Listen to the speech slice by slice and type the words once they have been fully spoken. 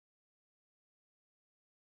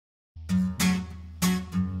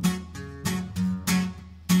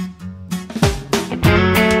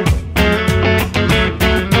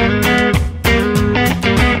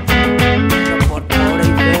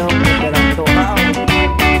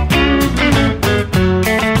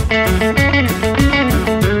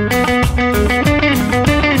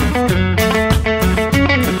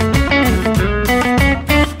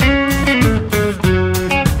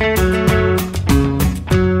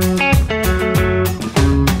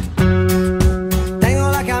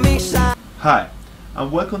Hi,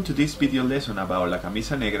 and welcome to this video lesson about La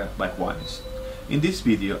Camisa Negra by Juanes. In this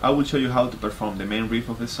video I will show you how to perform the main riff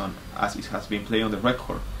of the song as it has been played on the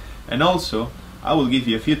record, and also I will give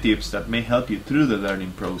you a few tips that may help you through the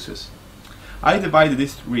learning process. I divided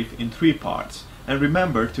this riff in 3 parts, and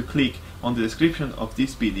remember to click on the description of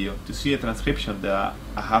this video to see a transcription that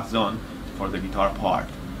I have done for the guitar part.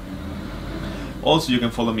 Also, you can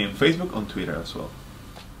follow me on Facebook and Twitter as well.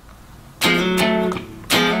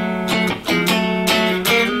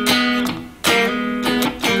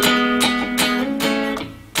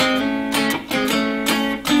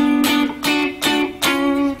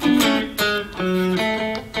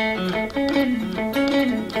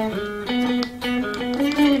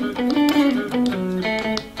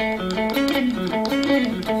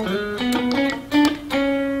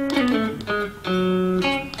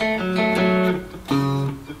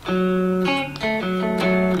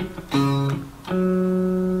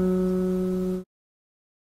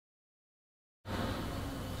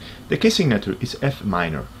 The key signature is F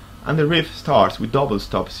minor, and the riff starts with double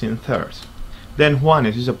stops in thirds. Then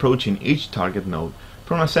Juanes is approaching each target note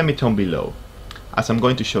from a semitone below, as I'm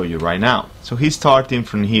going to show you right now. So he's starting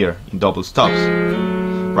from here in double stops,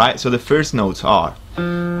 right? So the first notes are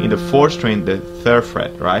in the 4th string, the 3rd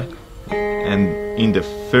fret, right? And in the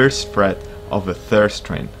 1st fret of the 3rd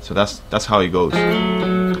string. So that's how it goes,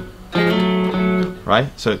 right?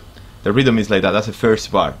 So the rhythm is like that. That's the first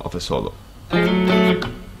bar of a solo.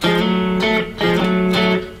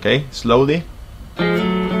 Okay, slowly.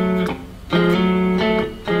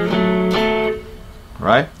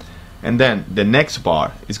 Right? And then the next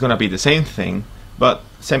bar is gonna be the same thing, but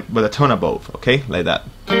a tone above, okay? Like that.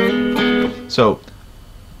 So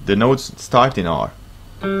the notes starting are,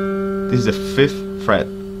 this is the 5th fret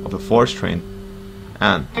of the 4th string,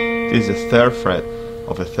 and this is the 3rd fret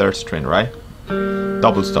of the 3rd string, right?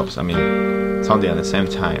 Double stops, I mean, sounding at the same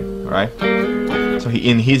time, right? So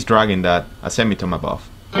he's dragging that a semitone above.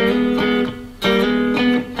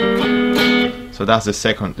 So that's the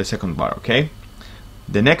second bar, okay?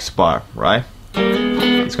 The next bar, right?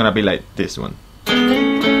 It's gonna be like this one.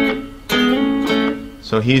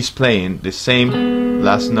 So he's playing the same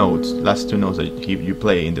last 2 notes that you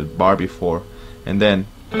play in the bar before, and then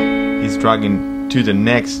he's dragging to the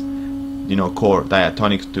next, chord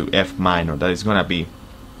diatonic to F minor. That is gonna be,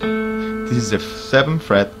 this is the 7th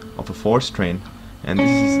fret of the 4th string, and this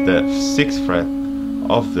is the 6th fret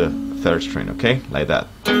of the 3rd string, okay? Like that.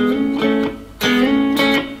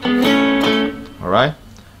 Alright?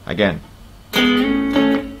 Again.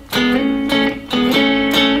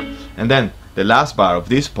 And then the last bar of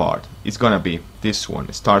this part is gonna be this one.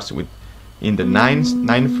 It starts with in the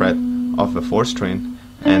 9th fret of the 4th string,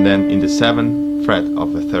 and then in the 7th fret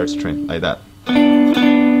of the 3rd string, like that.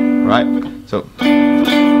 Right? So,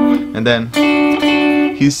 and then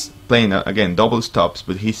he's playing again double stops,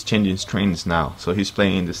 but he's changing strings now. So he's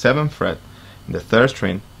playing in the 7th fret, in the 3rd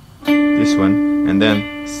string, this one, and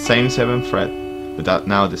then same 7th fret, but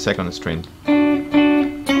now the 2nd string.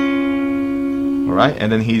 Alright,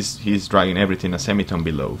 and then he's dragging everything a semitone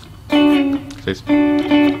below. So it's,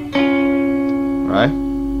 right?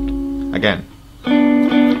 Again.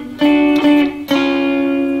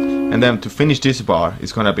 And then to finish this bar,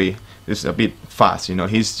 it's gonna be this a bit fast.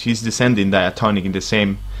 He's descending diatonic in the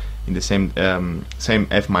same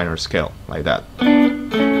F minor scale, like that.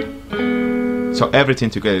 So everything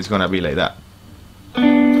together is gonna be like that.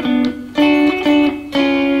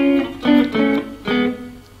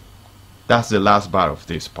 That's the last bar of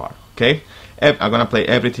this part, okay? I'm gonna play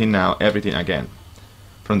everything now, everything again,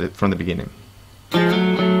 from the beginning.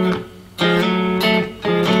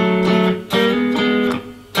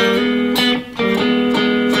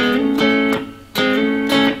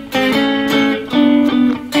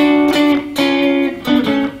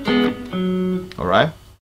 Alright?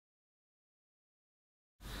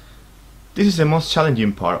 This is the most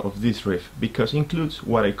challenging part of this riff because it includes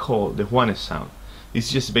what I call the Juanes sound. It's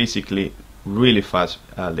just basically really fast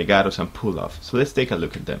legatos and pull-off. So let's take a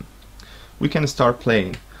look at them. We can start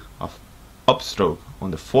playing off upstroke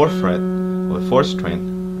on the 4th fret of the 4th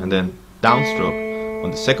string, and then downstroke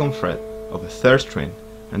on the 2nd fret of the 3rd string,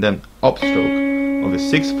 and then upstroke of the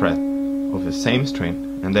 6th fret of the same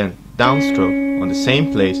string, and then downstroke on the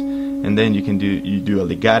same place, and then you do a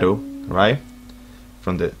legato, right?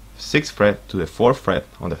 From the 6th fret to the 4th fret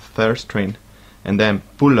on the 3rd string, and then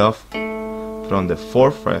pull off from the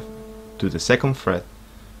 4th fret to the 2nd fret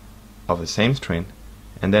of the same string,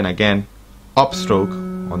 and then again upstroke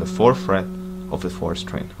on the 4th fret of the 4th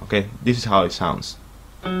string. Okay, this is how it sounds.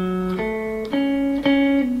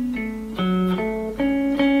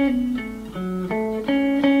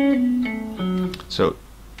 So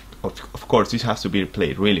of course this has to be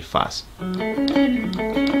played really fast.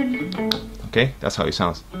 Okay, that's how it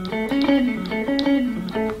sounds.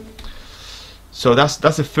 So that's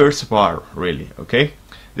the first part, really. Okay,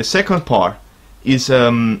 the second part is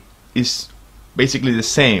basically the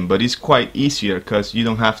same, but it's quite easier because you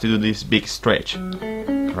don't have to do this big stretch,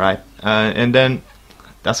 right? And then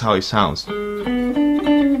that's how it sounds.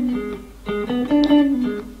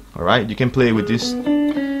 All right, you can play with these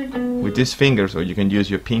fingers, or you can use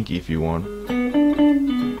your pinky if you want.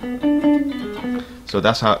 So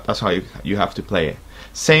that's how you have to play it.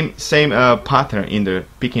 Same pattern in the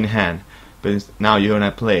picking hand, but now you're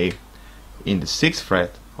gonna play in the 6th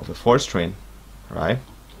fret of the 4th string, right?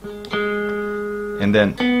 And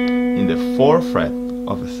then in the 4th fret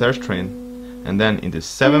of the 3rd string, and then in the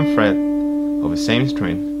 7th fret of the same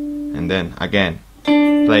string, and then again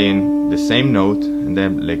playing the same note, and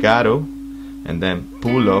then legato, and then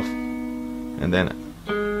pull off, and then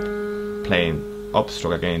playing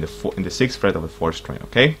upstroke again in the 6th fret of the 4th string.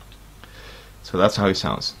 Okay, so that's how it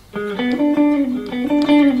sounds.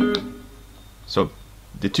 So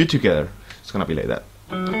the two together, it's gonna be like that.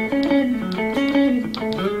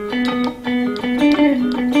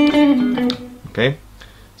 Okay,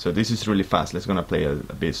 so this is really fast. Let's gonna play a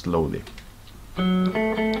bit slowly.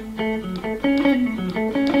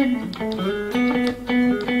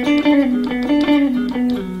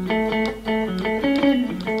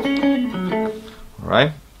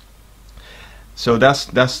 Alright, so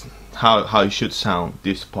that's how it should sound,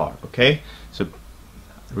 this part. Okay, so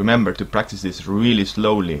remember to practice this really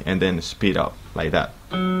slowly and then speed up like that.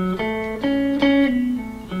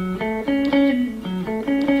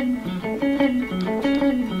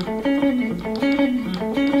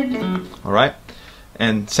 Alright,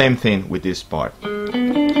 and same thing with this part.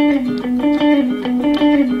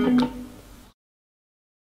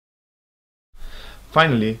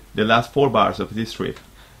 Finally, the last 4 bars of this riff,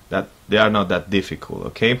 that they are not that difficult.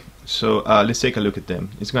 Okay, so let's take a look at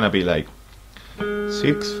them. It's gonna be like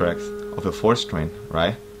 6th fret of the 4th string,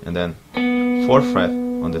 right? And then 4th fret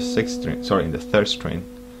on the 6th string, sorry, in the 3rd string,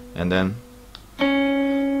 and then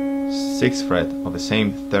 6th fret of the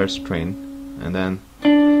same 3rd string, and then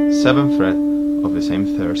 7th fret of the same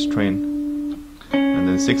 3rd string, and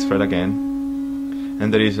then 6th fret again,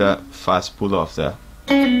 and there is a fast pull off there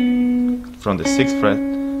from the 6th fret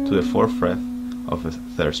to the 4th fret of the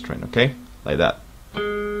 3rd string. Okay, like that.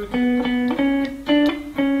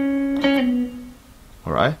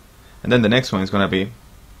 Alright, and then the next one is gonna be,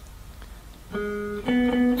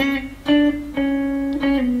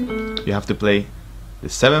 you have to play the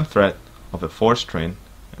 7th fret of the 4th string,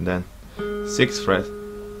 and then 6th fret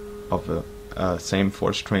of the same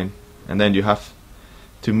 4th string, and then you have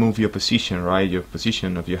to move your position, right? Your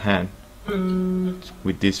position of your hand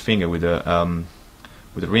with this finger, with the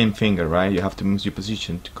ring finger, right? You have to move your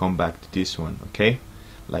position to come back to this one. Okay,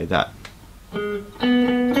 like that.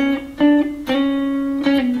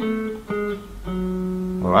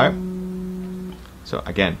 Alright, so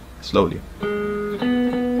again, slowly.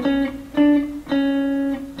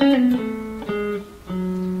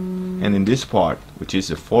 And in this part, which is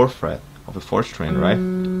the 4th fret of the 4th string, right?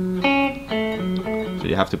 So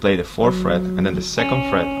you have to play the 4th fret, and then the 2nd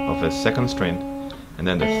fret of the 2nd string, and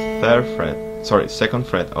then the 2nd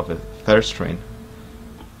fret of the 3rd string,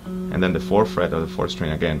 and then the 4th fret of the 4th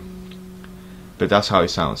string again. But that's how it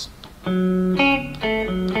sounds. So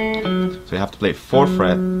you have to play 4th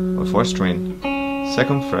fret of the 4th string,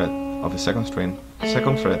 2nd fret of the 2nd string,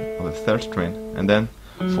 2nd fret of the 3rd string, and then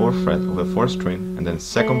 4th fret of the 4th string, and then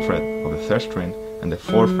 2nd fret of the 3rd string, and the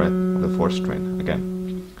 4th fret of the 4th string again.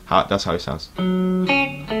 That's how it sounds.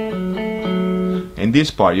 In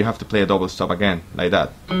this part, you have to play a double stop again, like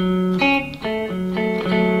that.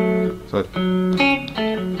 So,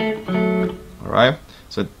 alright.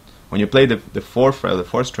 So when you play the 4th fret of the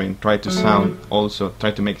 4th string, try to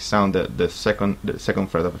make it sound the second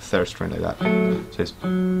fret of the 3rd string, like that. So it's,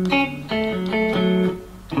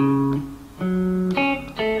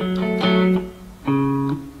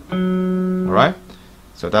 alright.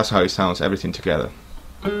 So that's how it sounds, everything together.